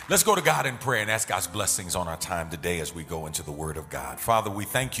Let's go to God in prayer and ask God's blessings on our time today as we go into the Word of God. Father, we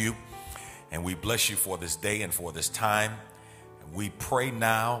thank you and we bless you for this day and for this time. We pray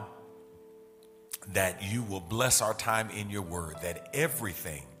now that you will bless our time in your Word, that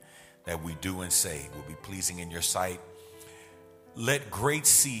everything that we do and say will be pleasing in your sight. Let great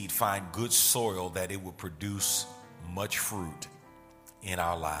seed find good soil, that it will produce much fruit in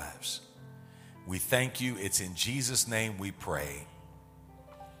our lives. We thank you. It's in Jesus' name we pray.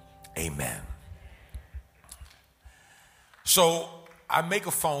 Amen. So I make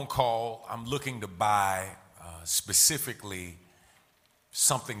a phone call. I'm looking to buy specifically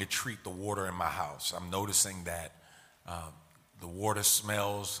something to treat the water in my house. I'm noticing that the water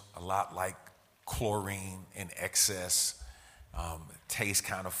smells a lot like chlorine in excess. It tastes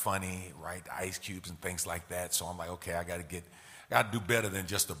kind of funny, right? Ice cubes and things like that. So I'm like, okay, I got to do better than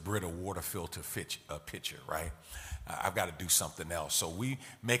just a Brita water filter pitcher, right? I've got to do something else. So we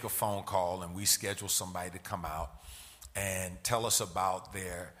make a phone call and we schedule somebody to come out and tell us about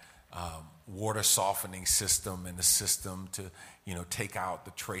their water softening system and the system to, take out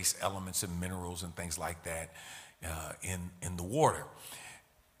the trace elements and minerals and things like that in the water.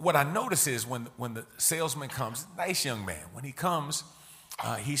 What I notice is when the salesman comes, nice young man, when he comes,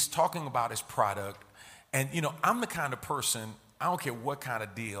 he's talking about his product. And, I'm the kind of person, I don't care what kind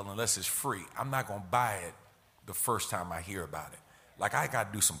of deal, unless it's free, I'm not going to buy it the first time I hear about it. Like, I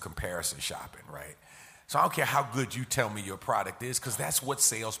got to do some comparison shopping, right? So I don't care how good you tell me your product is, because that's what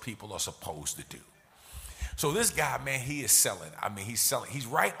salespeople are supposed to do. So this guy, man, he is selling. He's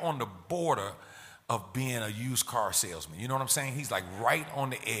right on the border of being a used car salesman. You know what I'm saying? He's like right on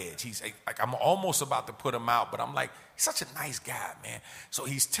the edge. He's like, I'm almost about to put him out, but I'm like, he's such a nice guy, man. So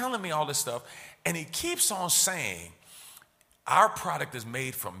he's telling me all this stuff, and he keeps on saying, our product is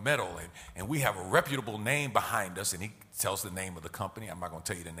made from metal, and we have a reputable name behind us. And he tells the name of the company. I'm not going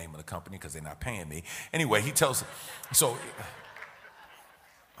to tell you the name of the company because they're not paying me. Anyway, he tells, so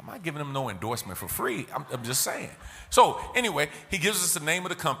I'm not giving him no endorsement for free. I'm just saying. So anyway, he gives us the name of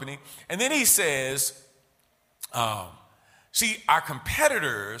the company. And then he says, see, our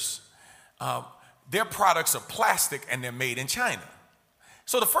competitors, their products are plastic and they're made in China.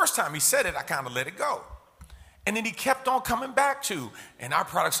 So the first time he said it, I kind of let it go. And then he kept on coming back to, and our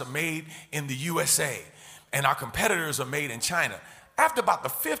products are made in the USA, and our competitors are made in China. After about the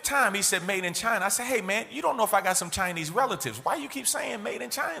fifth time he said made in China, I said, hey man, you don't know if I got some Chinese relatives. Why you keep saying made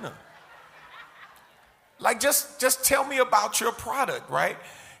in China? Like just tell me about your product, right?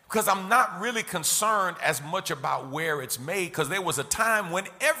 Because I'm not really concerned as much about where it's made, because there was a time when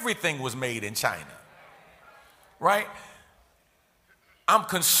everything was made in China, right? I'm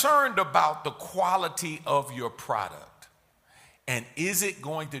concerned about the quality of your product. And is it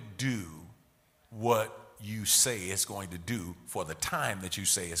going to do what you say it's going to do for the time that you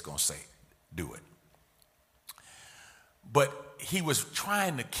say it's going to do it? But he was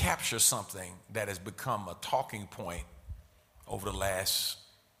trying to capture something that has become a talking point over the last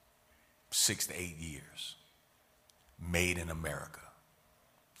 6 to 8 years. Made in America,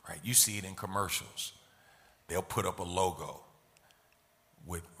 right? You see it in commercials. They'll put up a logo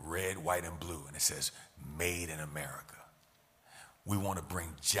with red, white, and blue, and it says, made in America. We want to bring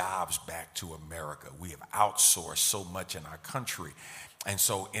jobs back to America. We have outsourced so much in our country. And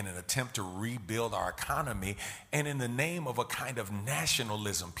so in an attempt to rebuild our economy, and in the name of a kind of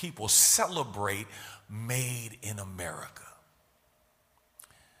nationalism, people celebrate made in America.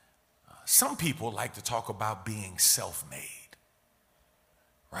 Some people like to talk about being self-made.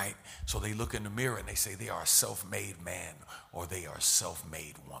 Right? So they look in the mirror and they say they are a self-made man or they are a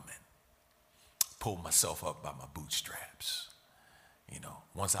self-made woman. Pulled myself up by my bootstraps.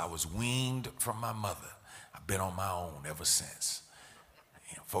 Once I was weaned from my mother, I've been on my own ever since.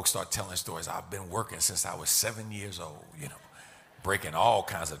 Folks start telling stories. I've been working since I was 7 years old, breaking all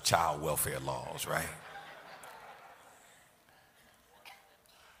kinds of child welfare laws, right?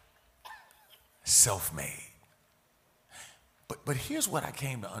 Self-made. But here's what I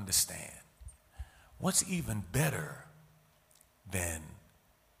came to understand. What's even better than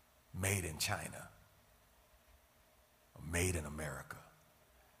made in China, or made in America,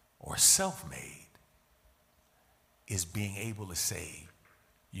 or self-made is being able to say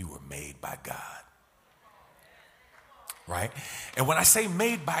you were made by God. Right? And when I say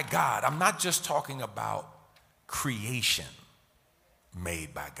made by God, I'm not just talking about creation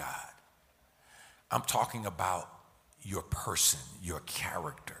made by God. I'm talking about your person, your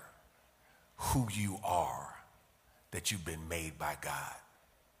character, who you are, that you've been made by God.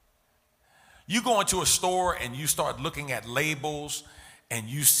 You go into a store and you start looking at labels, and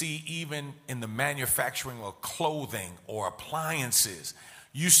you see even in the manufacturing of clothing or appliances,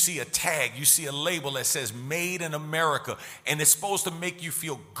 You see a tag, you see a label that says Made in America, and it's supposed to make you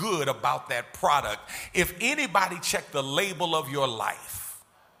feel good about that product. If anybody checked the label of your life,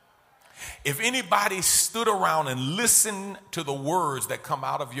 if anybody stood around and listened to the words that come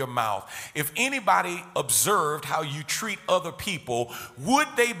out of your mouth, if anybody observed how you treat other people, would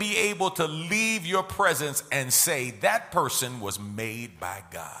they be able to leave your presence and say that person was made by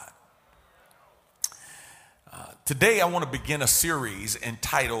God? Today, I want to begin a series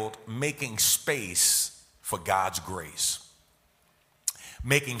entitled Making Space for God's Grace.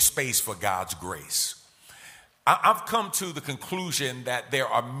 Making Space for God's Grace. I've come to the conclusion that there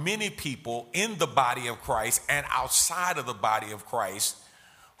are many people in the body of Christ and outside of the body of Christ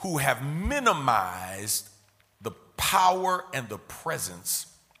who have minimized the power and the presence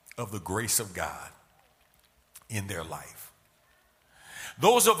of the grace of God in their life.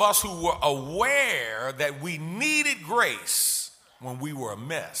 Those of us who were aware that we needed grace when we were a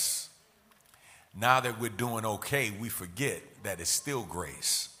mess, now that we're doing okay, we forget that it's still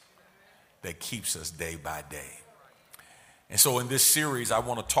grace that keeps us day by day. And so in this series, I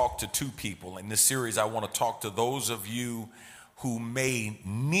want to talk to two people. In this series, I want to talk to those of you who may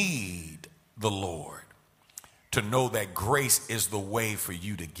need the Lord to know that grace is the way for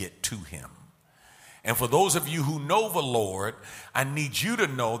you to get to him. And for those of you who know the Lord, I need you to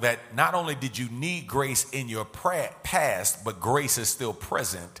know that not only did you need grace in your past, but grace is still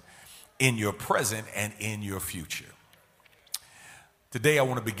present in your present and in your future. Today, I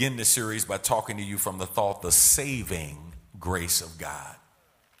want to begin this series by talking to you from the thought, the saving grace of God.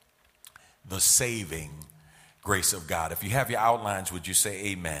 The saving grace of God. If you have your outlines, would you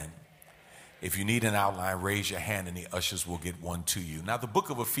say amen? If you need an outline, raise your hand and the ushers will get one to you. Now, the book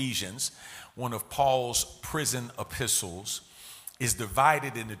of Ephesians, one of Paul's prison epistles, is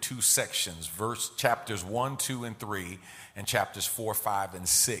divided into two sections, chapters 1, 2, and 3, and chapters 4, 5, and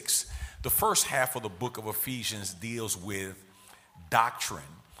 6. The first half of the book of Ephesians deals with doctrine.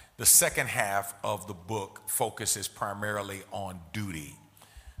 The second half of the book focuses primarily on duty.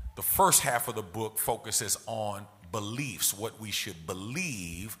 The first half of the book focuses on beliefs, what we should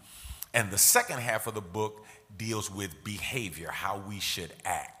believe. And the second half of the book deals with behavior, how we should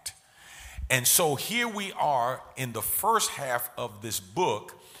act. And so here we are in the first half of this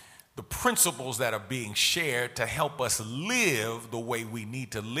book, the principles that are being shared to help us live the way we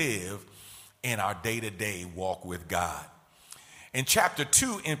need to live in our day-to-day walk with God. In chapter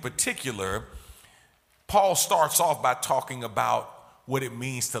 2 in particular, Paul starts off by talking about what it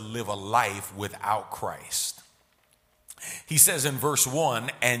means to live a life without Christ. He says in verse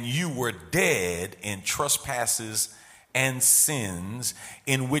 1, and you were dead in trespasses and sins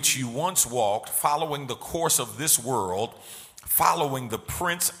in which you once walked, following the course of this world, following the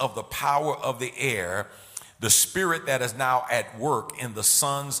prince of the power of the air, the spirit that is now at work in the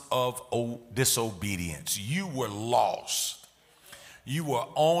sons of disobedience. You were lost. You were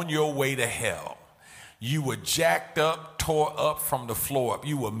on your way to hell. You were jacked up, tore up from the floor up.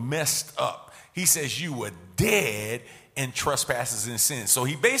 You were messed up. He says you were dead in trespasses and sins. So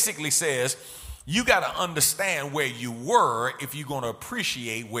he basically says, you got to understand where you were if you're going to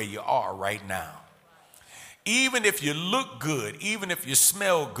appreciate where you are right now. Even if you look good, even if you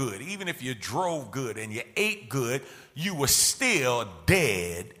smell good, even if you drove good and you ate good, you were still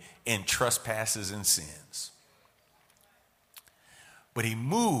dead in trespasses and sins. But he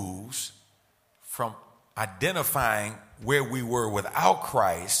moves from identifying where we were without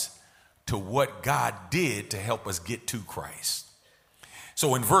Christ to what God did to help us get to Christ.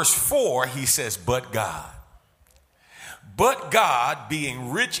 So in verse 4, he says, but God,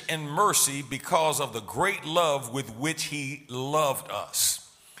 being rich in mercy because of the great love with which he loved us.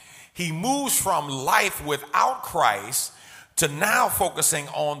 He moves from life without Christ to now focusing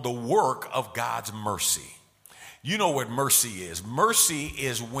on the work of God's mercy. You know what mercy is. Mercy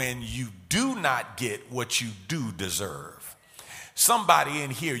is when you do not get what you do deserve. Somebody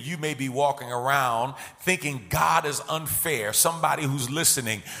in here, you may be walking around thinking God is unfair. Somebody who's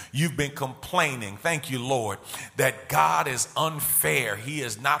listening, you've been complaining, thank you, Lord, that God is unfair. He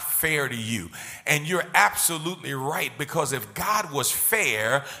is not fair to you. And you're absolutely right, because if God was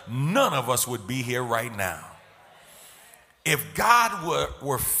fair, none of us would be here right now. If God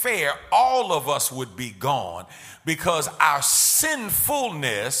were fair, all of us would be gone, because our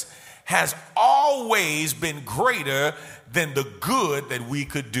sinfulness has always been greater than the good that we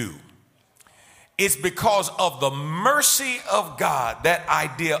could do. It's because of the mercy of God, that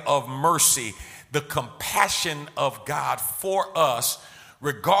idea of mercy, the compassion of God for us,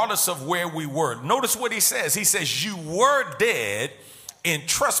 regardless of where we were. Notice what he says. He says, you were dead in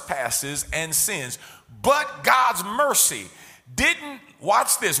trespasses and sins, but God's mercy. didn't,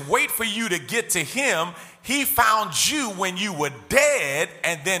 watch this, wait for you to get to him. He found you when you were dead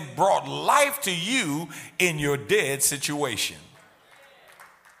and then brought life to you in your dead situation.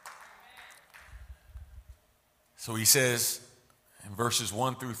 So he says in verses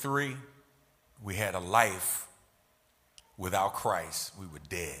 1 through 3, we had a life without Christ. We were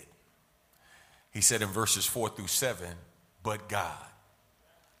dead. He said in verses 4 through 7, but God,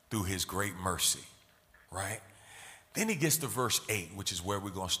 through his great mercy, right? Then he gets to verse 8, which is where we're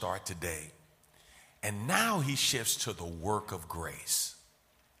going to start today. And now he shifts to the work of grace,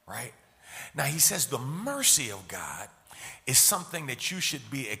 right? Now he says the mercy of God is something that you should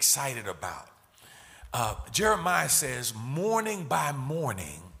be excited about. Jeremiah says, morning by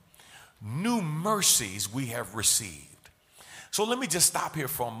morning, new mercies we have received. So let me just stop here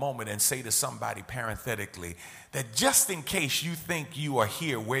for a moment and say to somebody parenthetically that just in case you think you are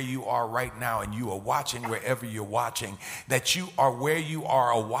here where you are right now and you are watching wherever you're watching, that you are where you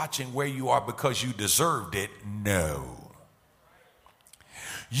are or watching where you are because you deserved it, no.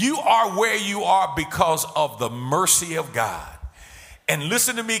 You are where you are because of the mercy of God. And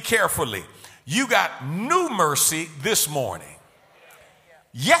listen to me carefully. You got new mercy this morning.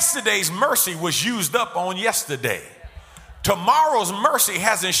 Yesterday's mercy was used up on yesterday. Tomorrow's mercy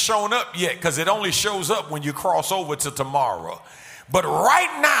hasn't shown up yet because it only shows up when you cross over to tomorrow. But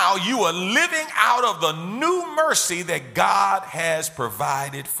right now, you are living out of the new mercy that God has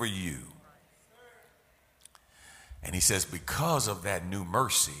provided for you. And he says, because of that new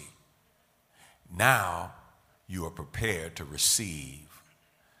mercy, now you are prepared to receive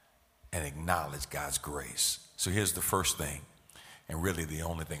and acknowledge God's grace. So here's the first thing, and really the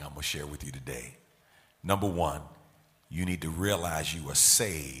only thing I'm going to share with you today. Number one, you need to realize you are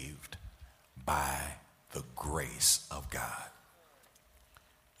saved by the grace of God.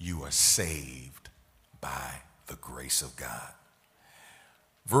 You are saved by the grace of God.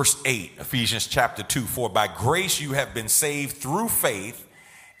 Verse 8, Ephesians chapter 2, for by grace you have been saved through faith,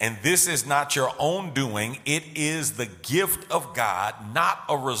 and this is not your own doing. It is the gift of God, not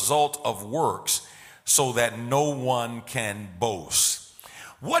a result of works, so that no one can boast.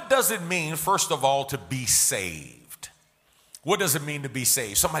 What does it mean, first of all, to be saved? What does it mean to be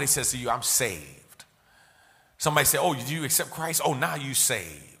saved? Somebody says to you, I'm saved. Somebody say, oh, do you accept Christ? Oh, now you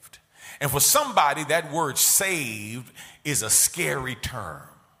saved. And for somebody, that word saved is a scary term.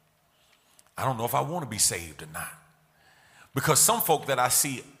 I don't know if I want to be saved or not. Because some folk that I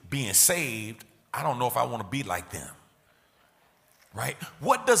see being saved, I don't know if I want to be like them. Right?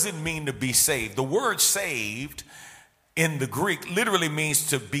 What does it mean to be saved? The word saved in the Greek literally means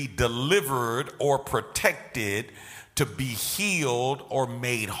to be delivered or protected, to be healed or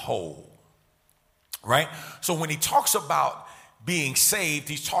made whole, right? So when he talks about being saved,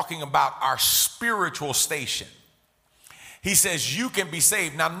 he's talking about our spiritual station. He says you can be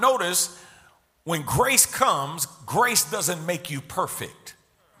saved. Now notice, when grace comes, grace doesn't make you perfect.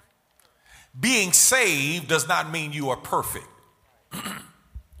 Being saved does not mean you are perfect.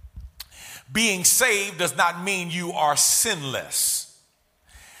 Being saved does not mean you are sinless.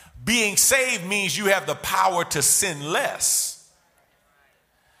 Being saved means you have the power to sin less.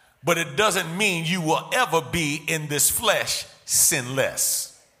 But it doesn't mean you will ever be in this flesh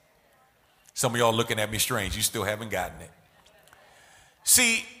sinless. Some of y'all looking at me strange. You still haven't gotten it.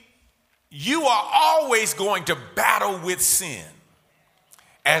 See, you are always going to battle with sin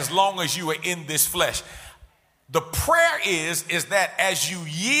as long as you are in this flesh. The prayer is that as you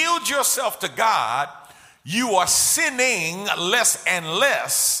yield yourself to God, you are sinning less and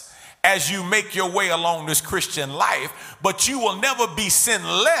less as you make your way along this Christian life, but you will never be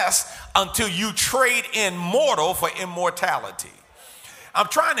sinless until you trade in mortal for immortality. I'm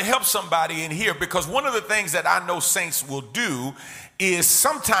trying to help somebody in here because one of the things that I know saints will do is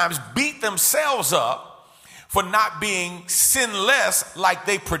sometimes beat themselves up for not being sinless like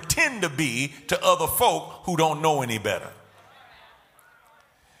they pretend to be to other folk who don't know any better.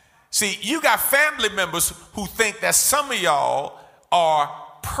 See, you got family members who think that some of y'all are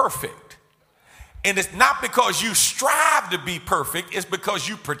perfect. And it's not because you strive to be perfect, it's because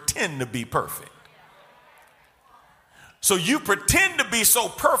you pretend to be perfect. So you pretend to be so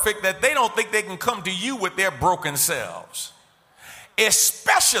perfect that they don't think they can come to you with their broken selves.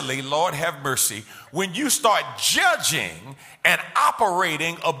 Especially, Lord have mercy, when you start judging and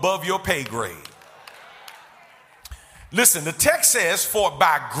operating above your pay grade. Listen, the text says, for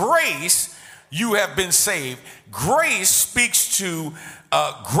by grace you have been saved. Grace speaks to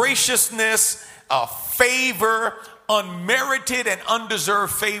graciousness, favor, unmerited and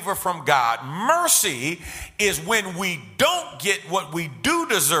undeserved favor from God. Mercy is when we don't get what we do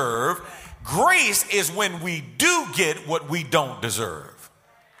deserve Grace is when we do get what we don't deserve.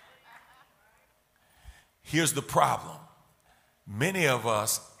 Here's the problem. Many of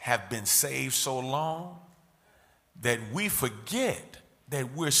us have been saved so long that we forget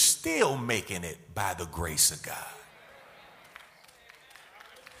that we're still making it by the grace of God.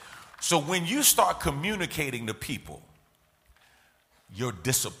 So when you start communicating to people your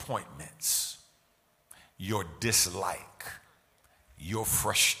disappointments, your dislike, your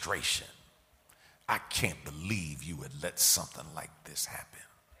frustration, I can't believe you would let something like this happen.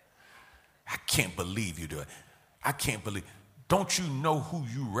 I can't believe you do it. I can't believe. Don't you know who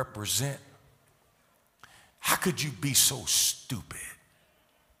you represent? How could you be so stupid?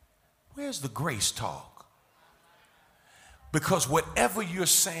 Where's the grace talk? Because whatever you're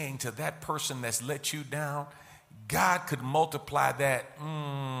saying to that person that's let you down, God could multiply that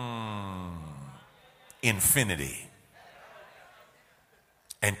infinity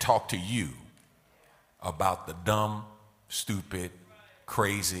and talk to you about the dumb, stupid,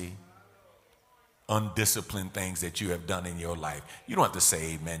 crazy, undisciplined things that you have done in your life. You don't have to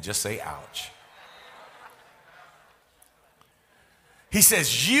say amen, just say ouch. He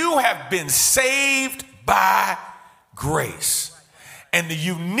says, you have been saved by grace. And the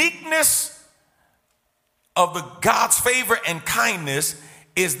uniqueness of the God's favor and kindness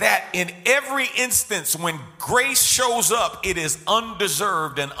is that in every instance when grace shows up, it is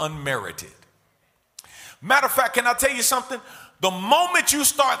undeserved and unmerited. Matter of fact, can I tell you something? The moment you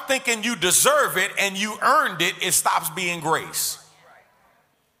start thinking you deserve it and you earned it, it stops being grace.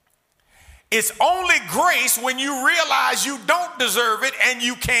 It's only grace when you realize you don't deserve it and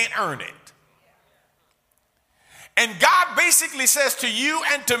you can't earn it. And God basically says to you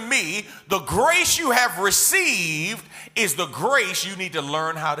and to me, the grace you have received is the grace you need to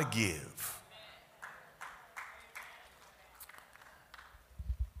learn how to give.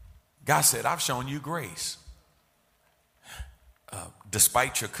 God said, I've shown you grace.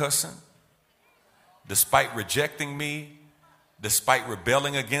 Despite your cussing, despite rejecting me, despite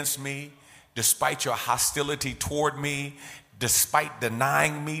rebelling against me, despite your hostility toward me, despite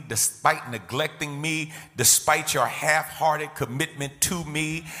denying me, despite neglecting me, despite your half-hearted commitment to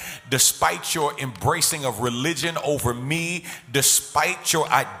me, despite your embracing of religion over me, despite your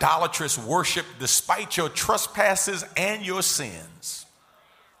idolatrous worship, despite your trespasses and your sins,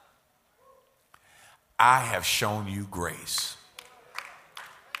 I have shown you grace.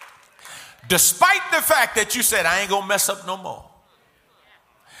 Despite the fact that you said, I ain't gonna mess up no more.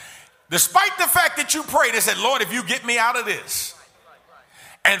 Despite the fact that you prayed and said, Lord, if you get me out of this,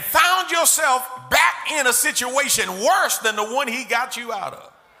 and found yourself back in a situation worse than the one he got you out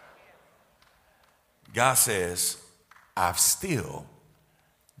of, God says, I've still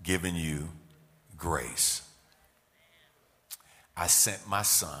given you grace. I sent my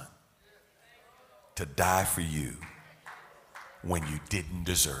son to die for you when you didn't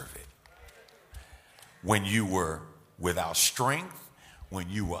deserve it. When you were without strength, when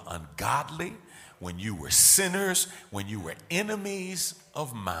you were ungodly, when you were sinners, when you were enemies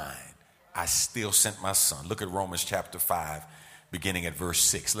of mine, I still sent my son. Look at Romans chapter 5, beginning at verse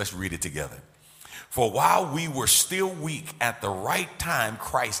 6. Let's read it together. For while we were still weak, at the right time,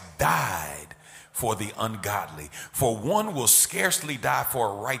 Christ died for the ungodly. For one will scarcely die for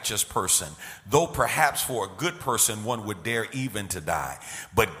a righteous person, though perhaps for a good person one would dare even to die.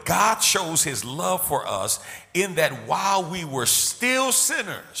 But God shows his love for us in that while we were still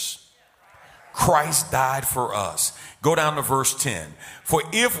sinners, Christ died for us. Go down to verse 10. For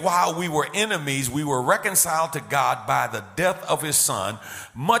if while we were enemies, we were reconciled to God by the death of his son,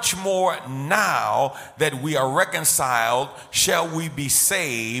 much more now that we are reconciled, shall we be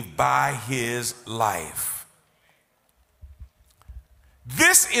saved by his life.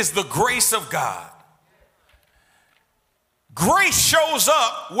 This is the grace of God. Grace shows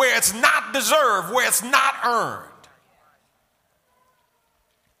up where it's not deserved, where it's not earned.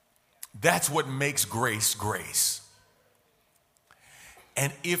 That's what makes grace grace.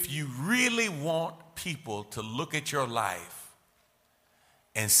 And if you really want people to look at your life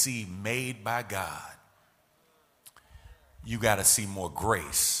and see made by God, you got to see more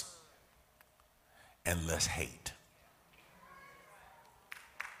grace and less hate.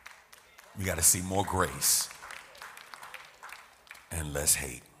 You got to see more grace and less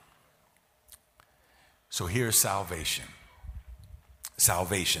hate. So here's salvation.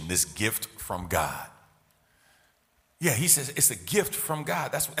 Salvation, this gift from God. Yeah, he says it's a gift from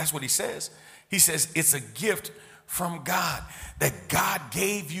God. That's what he says. He says it's a gift from God, that God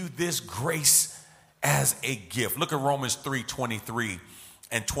gave you this grace as a gift. Look at Romans 3:23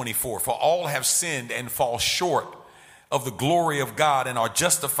 and 24. For all have sinned and fall short of the glory of God and are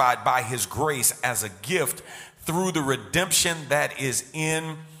justified by his grace as a gift through the redemption that is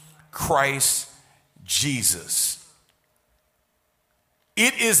in Christ Jesus.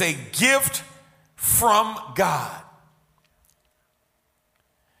 It is a gift from God.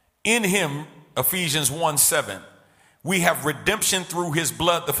 In him, Ephesians 1:7, we have redemption through his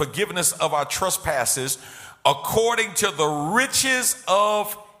blood, the forgiveness of our trespasses, according to the riches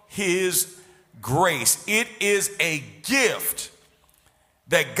of his grace. It is a gift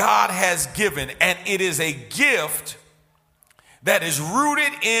that God has given, and it is a gift that is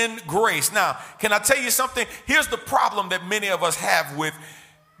rooted in grace. Now, can I tell you something? Here's the problem that many of us have with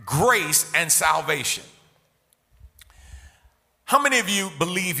grace and salvation. How many of you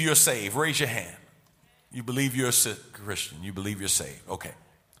believe you're saved? Raise your hand. You believe you're a Christian. You believe you're saved. Okay.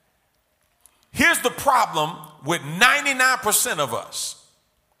 Here's the problem with 99% of us.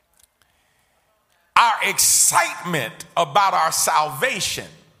 Our excitement about our salvation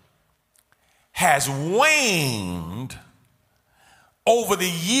has waned over the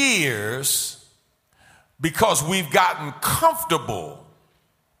years because we've gotten comfortable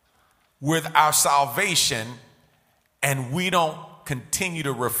with our salvation and we don't continue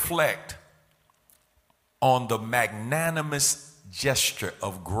to reflect on the magnanimous gesture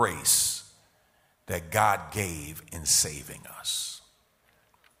of grace that God gave in saving us.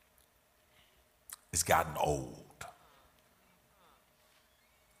 It's gotten old.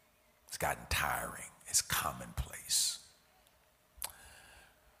 It's gotten tiring. It's commonplace.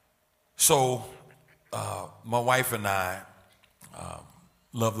 So my wife and I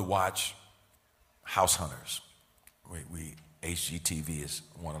love to watch House Hunters. HGTV is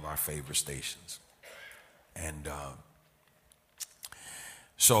one of our favorite stations. And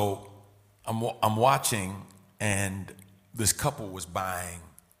so I'm watching, and this couple was buying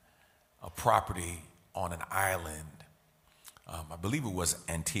a property on an island. I believe it was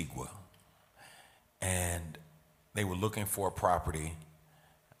Antigua. And they were looking for a property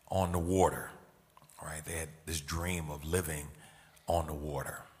on the water, right? They had this dream of living on the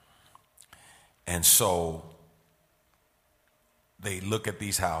water. And so they look at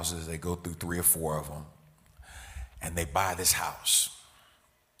these houses, they go through 3 or 4 of them, and they buy this house.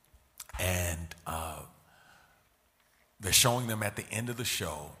 And they're showing them at the end of the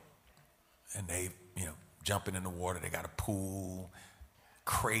show, and they, jumping in the water. They got a pool,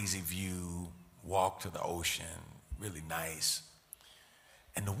 crazy view, walk to the ocean, really nice.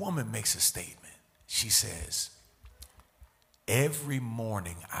 And the woman makes a statement. She says, every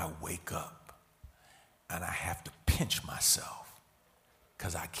morning I wake up and I have to pinch myself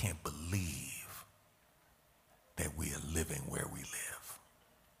because I can't believe that we are living where we live.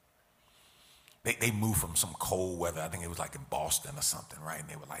 They moved from some cold weather. I think it was like in Boston or something, right? And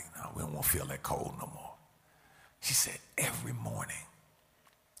they were like, no, we don't want to feel that cold no more. She said, every morning,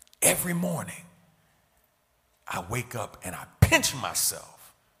 I wake up and I pinch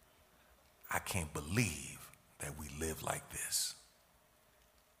myself. I can't believe that we live like this.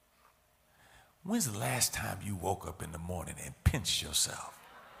 When's the last time you woke up in the morning and pinched yourself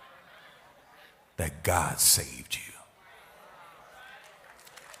that God saved you?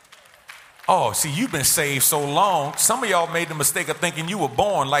 Oh, see, you've been saved so long, some of y'all made the mistake of thinking you were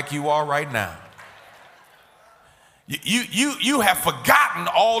born like you are right now. You have forgotten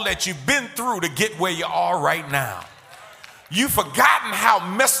all that you've been through to get where you are right now. You've forgotten how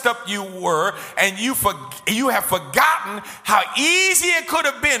messed up you were, and you have forgotten how easy it could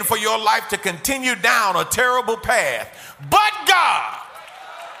have been for your life to continue down a terrible path. But God,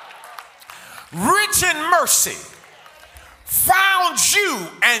 rich in mercy, found you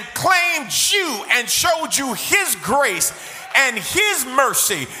and claimed you and showed you his grace and his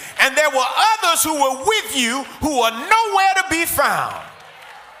mercy. And there were others who were with you who are nowhere to be found.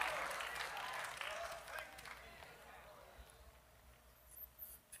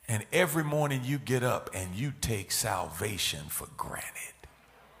 And every morning you get up and you take salvation for granted,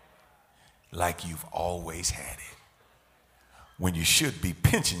 like you've always had it, when you should be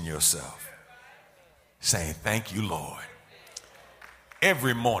pinching yourself, saying, thank you, Lord.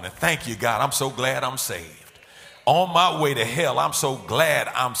 Every morning, thank you, God. I'm so glad I'm saved. On my way to hell, I'm so glad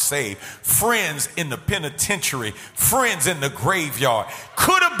I'm saved. Friends in the penitentiary, friends in the graveyard,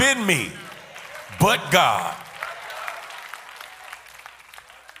 could have been me, but God.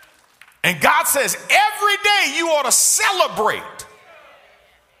 And God says every day you ought to celebrate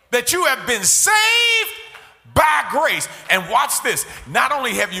that you have been saved by grace. And watch this. Not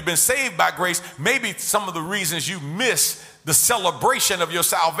only have you been saved by grace, maybe some of the reasons you miss the celebration of your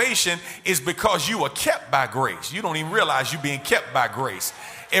salvation is because you are kept by grace. You don't even realize you're being kept by grace.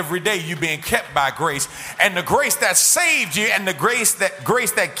 Every day you're being kept by grace. And the grace that saved you and the grace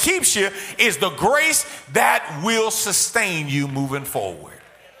that keeps you is the grace that will sustain you moving forward.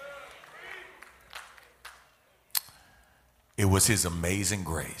 It was his amazing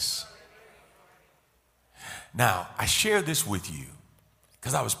grace. Now, I share this with you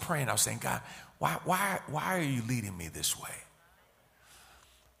because I was praying. I was saying, God, why are you leading me this way?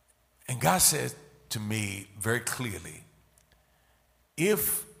 And God said to me very clearly,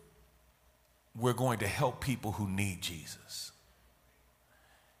 if we're going to help people who need Jesus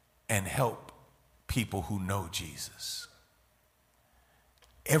and help people who know Jesus,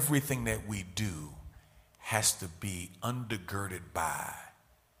 everything that we do has to be undergirded by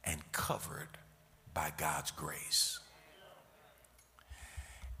and covered by God's grace.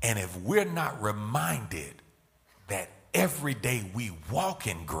 And if we're not reminded that every day we walk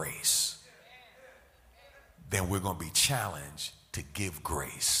in grace, then we're going to be challenged to give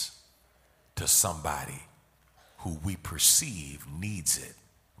grace to somebody who we perceive needs it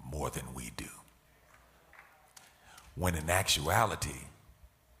more than we do. When in actuality,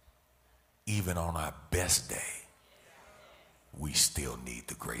 even on our best day, we still need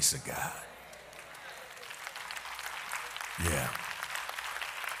the grace of God. Yeah.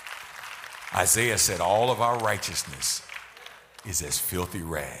 Isaiah said all of our righteousness is as filthy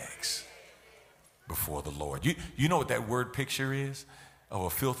rags before the Lord. You know what that word picture is of a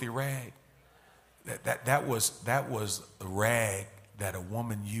filthy rag? That was the rag that a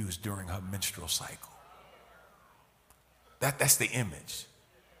woman used during her menstrual cycle. That's the image.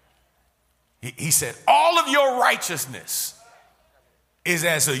 He said, all of your righteousness is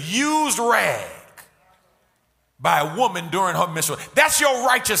as a used rag by a woman during her menstrual. That's your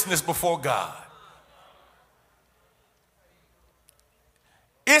righteousness before God.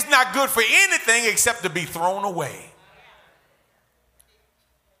 It's not good for anything except to be thrown away.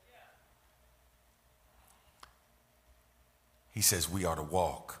 He says we are to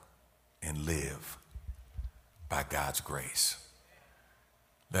walk and live by God's grace.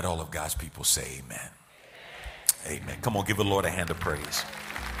 Let all of God's people say amen. Amen. Come on, give the Lord a hand of praise.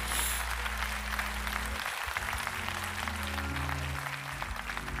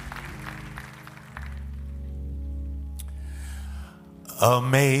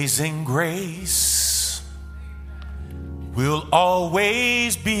 Amazing grace will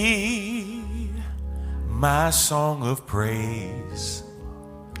always be my song of praise,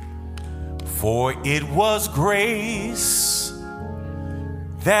 for it was grace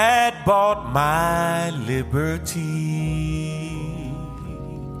that bought my liberty.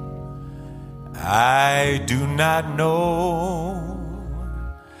 I do not know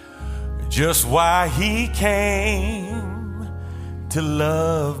just why he came to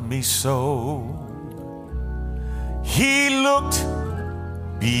love me so. He looked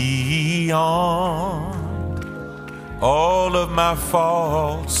beyond all of my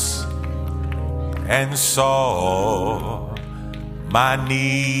faults and saw my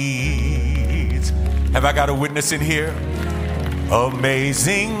needs. Have I got a witness in here?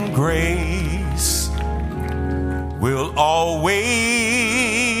 Amazing grace will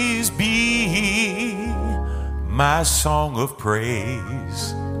always be my song of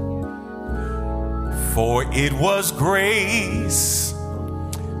praise, for it was grace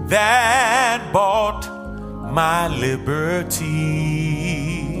that bought my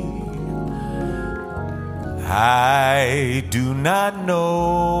liberty. I do not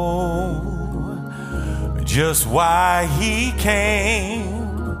know just why he came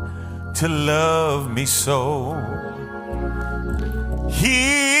to love me so.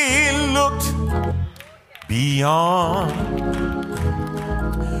 He looked beyond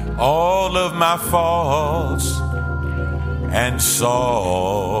all of my faults and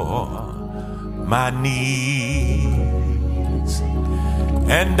saw my needs,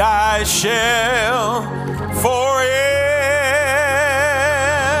 and I shall forever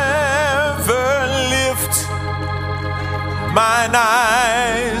lift mine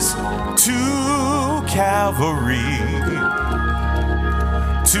eyes to Calvary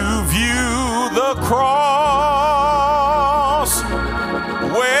to view the cross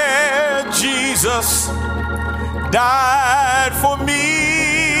where Jesus died for me.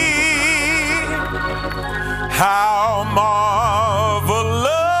 How marvelous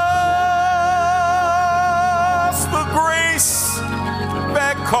the grace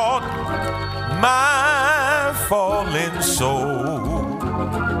that caught my fallen soul.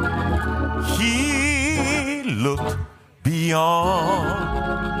 He looked beyond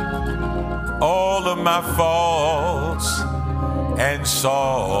all of my faults and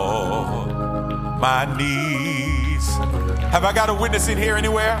saw my needs. Have I got a witness in here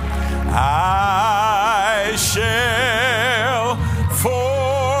anywhere? I shall forever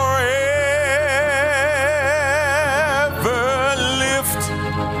lift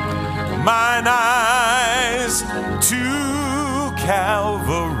mine eyes to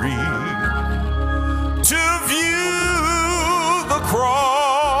Calvary to view the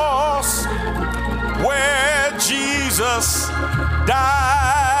cross where Jesus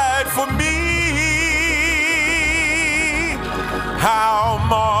died for me. How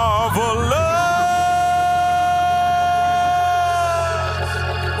marvelous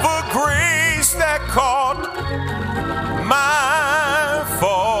the grace that caught my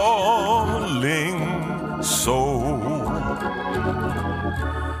falling soul.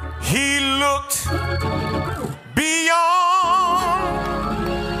 He looked beyond.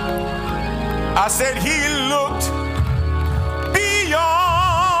 I said he looked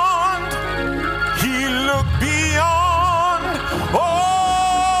beyond. He looked beyond all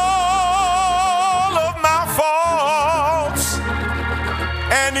of my faults,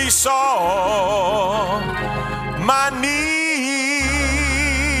 and he saw my needs.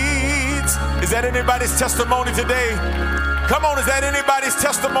 Is that anybody's testimony today? Come on, is that anybody's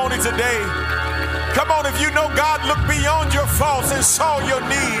testimony today? Come on, if you know God looked beyond your faults and saw your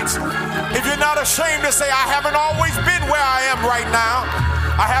needs, if you're not ashamed to say, I haven't always been where I am right now,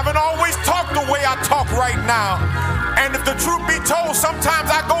 I haven't always talked the way I talk right now, and if the truth be told,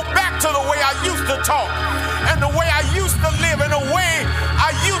 sometimes I go back to the way I used to talk and the way I used to live and the way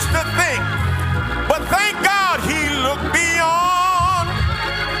I used to think, but thank God he looked beyond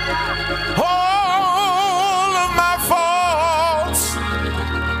all of my faults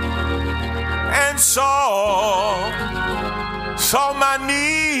and saw my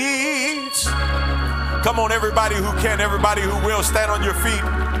needs. Come on, everybody who can, everybody who will, stand on your feet.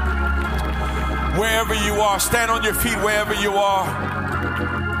 Wherever you are, stand on your feet wherever you are.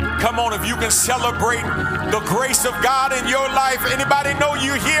 Come on, if you can celebrate the grace of God in your life. Anybody know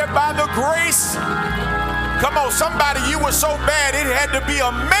you're here by the grace? Come on, somebody, you were so bad it had to be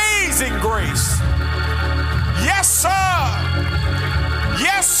amazing grace. Yes, sir.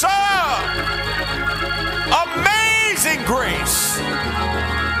 Yes, sir. Amazing grace.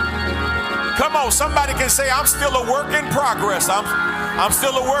 Come on, somebody can say, I'm still a work in progress. I'm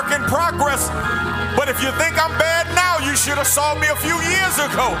still a work in progress. But if you think I'm bad now, you should have saw me a few years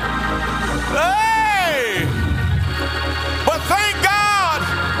ago. Hey! But thank God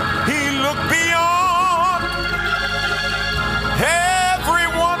he looked beyond every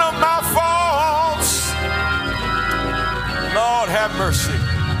one of my faults. Lord have mercy.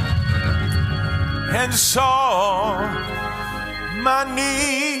 And saw my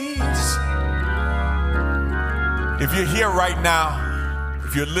needs. If you're here right now,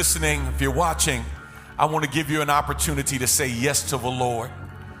 if you're listening, if you're watching, I want to give you an opportunity to say yes to the Lord.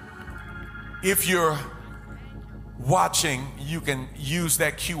 If you're watching, you can use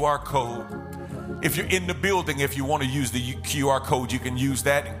that QR code. If you're in the building, if you want to use the QR code, you can use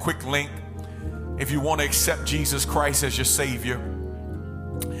that quick link. If you want to accept Jesus Christ as your Savior,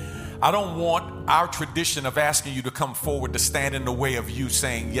 I don't want our tradition of asking you to come forward to stand in the way of you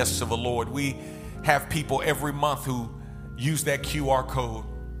saying yes to the Lord. We have people every month who use that QR code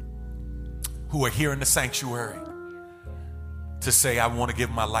who are here in the sanctuary to say, I want to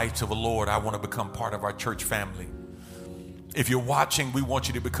give my life to the Lord. I want to become part of our church family. If you're watching, we want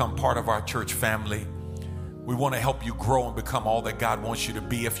you to become part of our church family. We want to help you grow and become all that God wants you to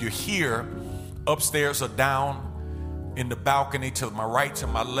be. If you're here, upstairs or down in the balcony to my right, to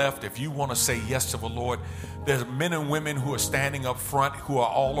my left, if you want to say yes to the Lord, there's men and women who are standing up front, who are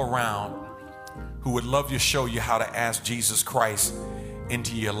all around, who would love to show you how to ask Jesus Christ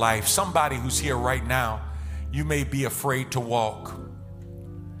into your life. Somebody who's here right now, you may be afraid to walk.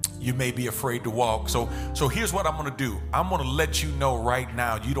 You may be afraid to walk. So here's what I'm going to do. I'm going to let you know right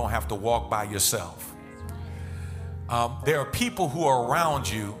now, you don't have to walk by yourself. There are people who are around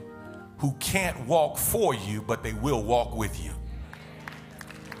you who can't walk for you, but they will walk with you.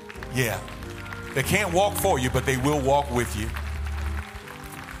 Yeah. They can't walk for you, but they will walk with you.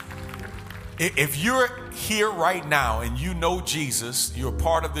 If you're here right now and you know Jesus, you're a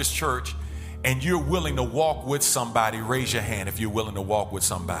part of this church, and you're willing to walk with somebody, raise your hand if you're willing to walk with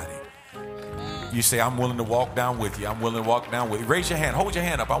somebody. You say, I'm willing to walk down with you. I'm willing to walk down with you. Raise your hand. Hold your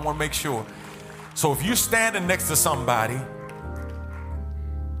hand up. I want to make sure. So if you're standing next to somebody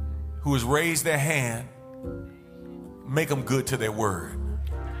who has raised their hand, make them good to their word.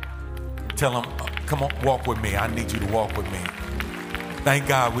 Tell them, come on, walk with me. I need you to walk with me. Thank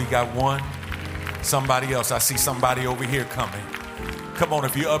God we got one. Somebody else. I see somebody over here coming. Come on,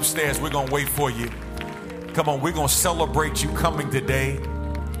 if you're upstairs, we're going to wait for you. Come on, we're going to celebrate you coming today.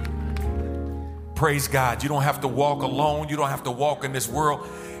 Praise God. You don't have to walk alone. You don't have to walk in this world.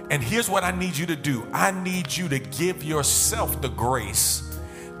 And here's what I need you to do. I need you to give yourself the grace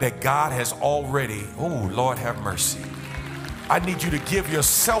that God has already, oh, Lord have mercy. I need you to give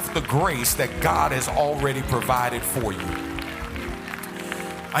yourself the grace that God has already provided for you.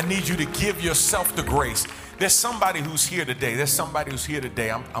 I need you to give yourself the grace. There's somebody who's here today. There's somebody who's here today.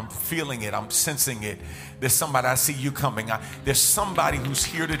 I'm feeling it. I'm sensing it. There's somebody, I see you coming. There's somebody who's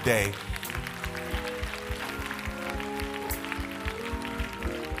here today.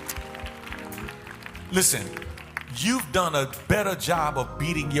 Listen, you've done a better job of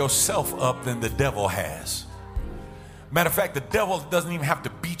beating yourself up than the devil has. Matter of fact, the devil doesn't even have to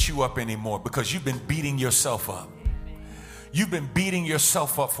beat you up anymore because you've been beating yourself up. You've been beating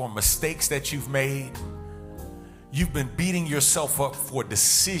yourself up for mistakes that you've made. You've been beating yourself up for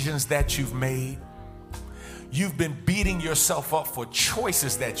decisions that you've made. You've been beating yourself up for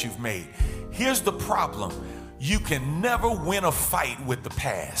choices that you've made. Here's the problem. You can never win a fight with the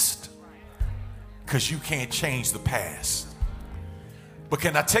past because you can't change the past. But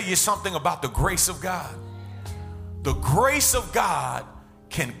can I tell you something about the grace of God? The grace of God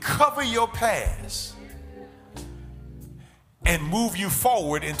can cover your past and move you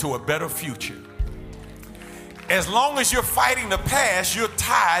forward into a better future. As long as you're fighting the past, you're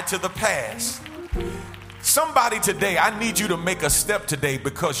tied to the past. Somebody today, I need you to make a step today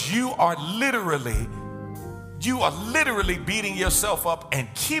because you are literally beating yourself up and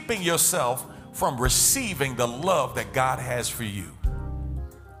keeping yourself from receiving the love that God has for you.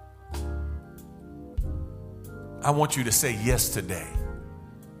 I want you to say yes today.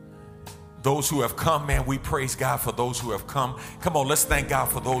 Those who have come, man, we praise God for those who have come. Come on, let's thank God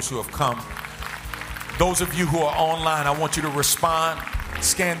for those who have come. Those of you who are online, I want you to respond.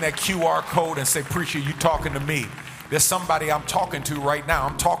 Scan that QR code and say, preacher, you talking to me. There's somebody I'm talking to right now.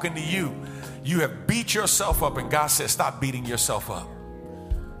 I'm talking to you. You have beat yourself up, and God says, stop beating yourself up.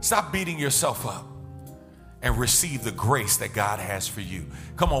 Stop beating yourself up and receive the grace that God has for you.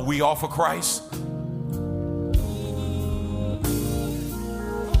 Come on, we offer Christ.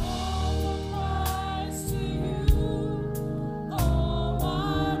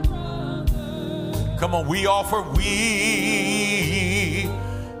 Come on, we offer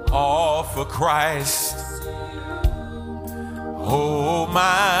Christ. Oh,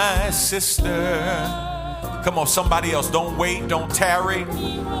 my sister. Come on, somebody else. Don't wait, don't tarry.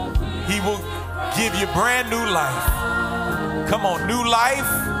 He will give you brand new life. Come on, new life.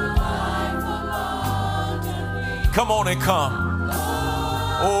 Come on and come.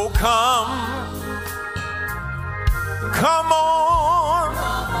 Oh, come. Come on.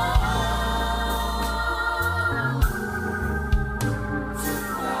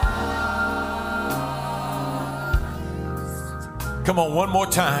 Come on, one more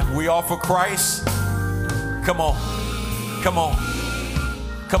time. We offer Christ. Come on. Come on.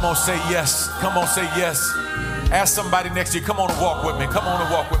 Come on, say yes. Come on, say yes. Ask somebody next to you, come on and walk with me. Come on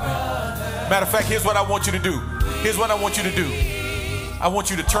and walk with me. Matter of fact, here's what I want you to do. Here's what I want you to do. I want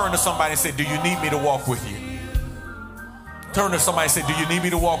you to turn to somebody and say, do you need me to walk with you? Turn to somebody and say, do you need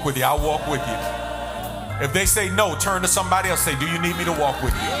me to walk with you? I'll walk with you. If they say no, turn to somebody else and say, do you need me to walk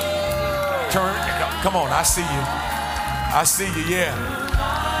with you? Turn, come on, I see you. I see you, yeah.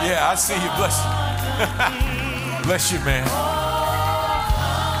 Yeah, I see you. Bless you. Bless you, man.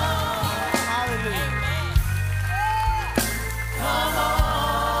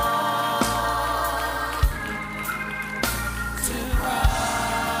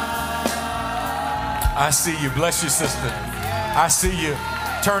 I see you. Bless you, sister. I see you.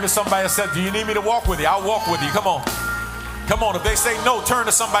 Turn to somebody and say, do you need me to walk with you? I'll walk with you. Come on. Come on. If they say no, turn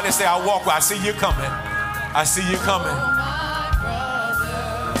to somebody and say, I'll walk with you. I see you coming. I see you coming.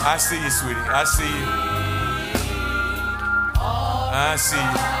 I see you, sweetie. I see you. I see you.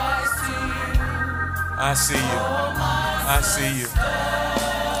 I see you. I see you.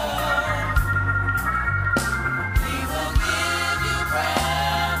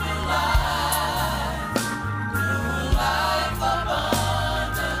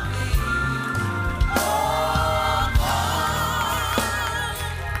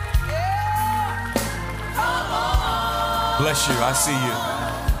 Bless you. I see you.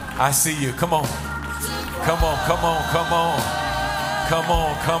 I see you. Come on. Come on. Come on. Come on. Come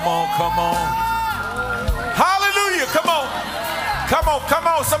on. Come on. Come on. Hallelujah. Come on. Come on. Come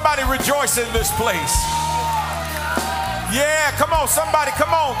on. Somebody rejoice in this place. Yeah. Come on. Somebody.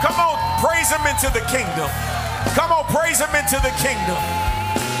 Come on. Come on. Praise him into the kingdom. Come on. Praise him into the kingdom.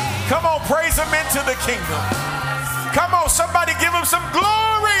 Come on. Praise him into the kingdom. Come on. Somebody give him some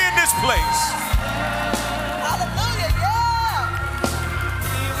glory in this place. Hallelujah, yeah.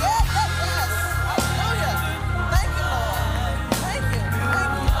 Yes, yes, yes. Hallelujah. Thank you, Lord. Thank you. Thank you.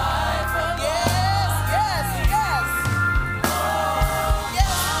 Yes, yes, yes.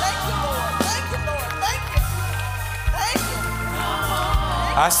 Yes, thank you, Lord. Thank you, Lord. Thank you. Thank you.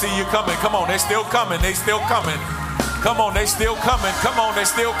 I see you coming. Come on, they still coming. They still coming. Come on, they still coming. Come on, they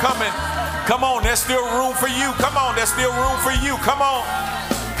still coming. Come on, there's still room for you. Come on, there's still room for you. Come on.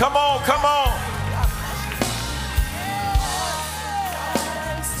 Come on, come on.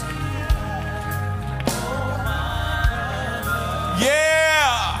 Yeah.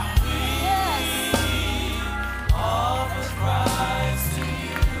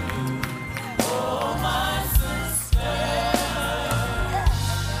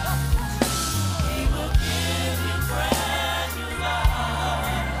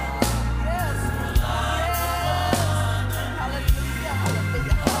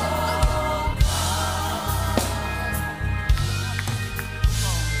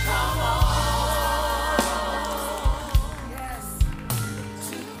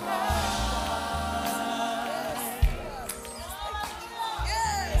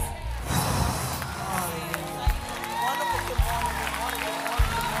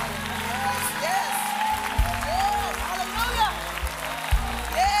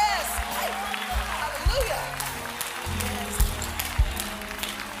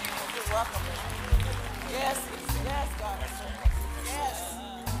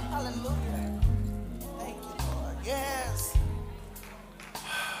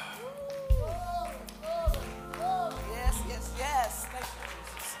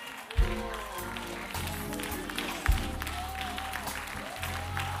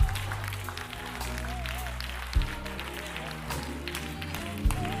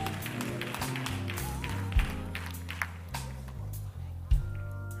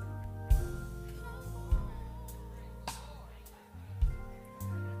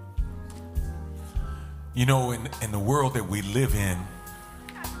 You know, in the world that we live in,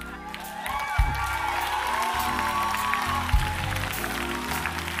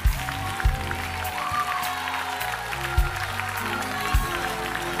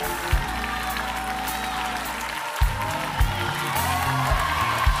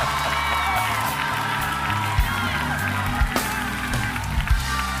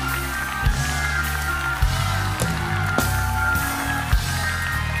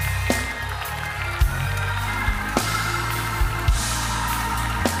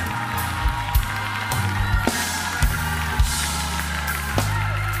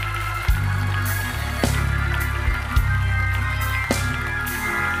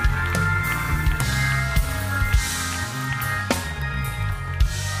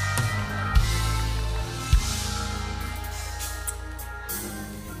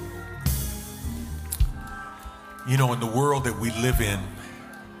 in the world that we live in,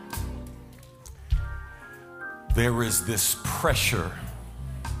 there is this pressure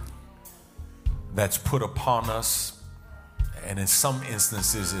that's put upon us, and in some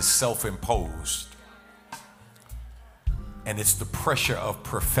instances is self-imposed. And it's the pressure of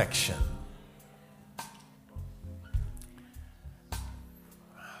perfection.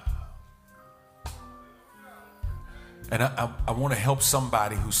 And I want to help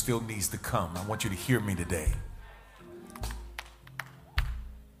somebody who still needs to come. I want you to hear me today.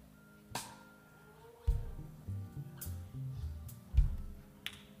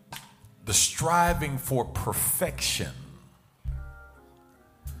 The striving for perfection,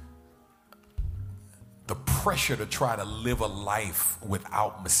 the pressure to try to live a life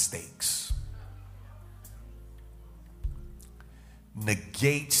without mistakes,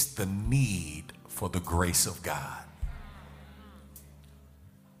 negates the need for the grace of God.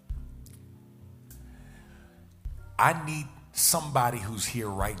 I need somebody who's here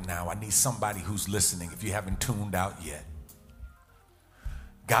right now. I need somebody who's listening if you haven't tuned out yet.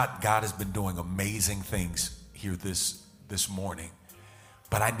 God has been doing amazing things here this morning,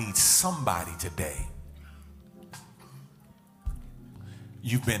 but I need somebody today.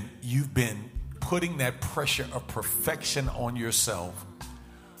 You've been putting that pressure of perfection on yourself,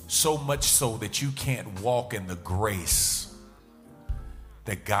 so much so that you can't walk in the grace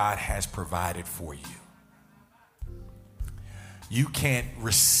that God has provided for you. You can't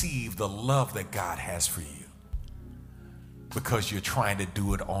receive the love that God has for you, because you're trying to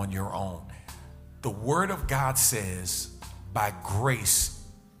do it on your own. The Word of God says, by grace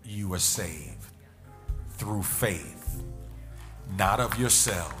you are saved through faith, not of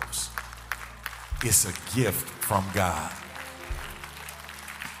yourselves. It's a gift from God.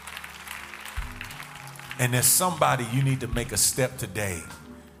 And there's somebody you need to make a step today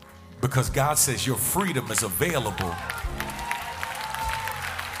because God says your freedom is available.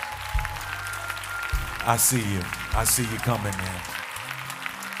 I see you. I see you coming, man.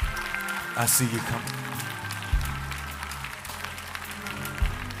 I see you coming.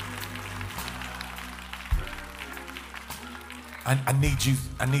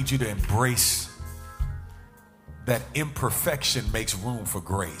 I need you to embrace that imperfection makes room for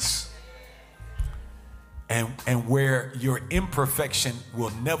grace. And where your imperfection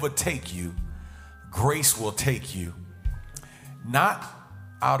will never take you, grace will take you. Not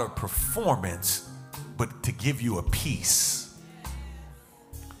out of performance, but to give you a peace.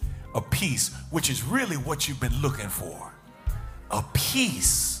 A peace, which is really what you've been looking for. A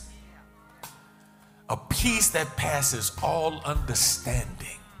peace. A peace that passes all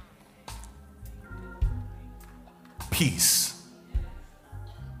understanding. Peace.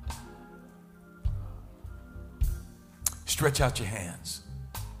 Stretch out your hands.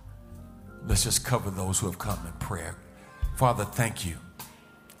 Let's just cover those who have come in prayer. Father, thank you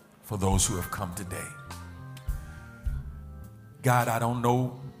for those who have come today. God, I don't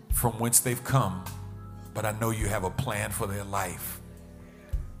know from whence they've come, but I know you have a plan for their life.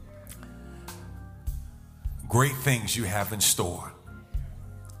 Great things you have in store.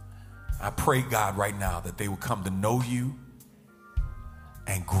 I pray, God, right now that they will come to know you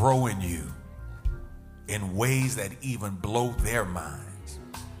and grow in you in ways that even blow their minds.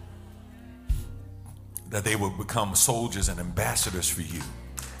 That they will become soldiers and ambassadors for you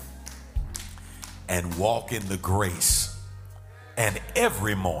and walk in the grace. And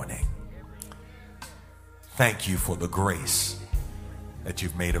every morning, thank you for the grace that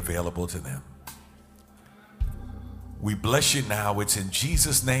you've made available to them. We bless you now. It's in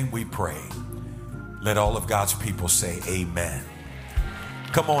Jesus' name we pray. Let all of God's people say amen.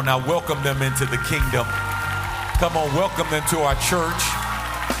 Come on now, welcome them into the kingdom. Come on, welcome them to our church.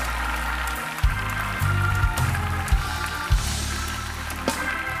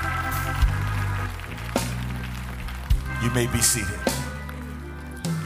 You may be seated.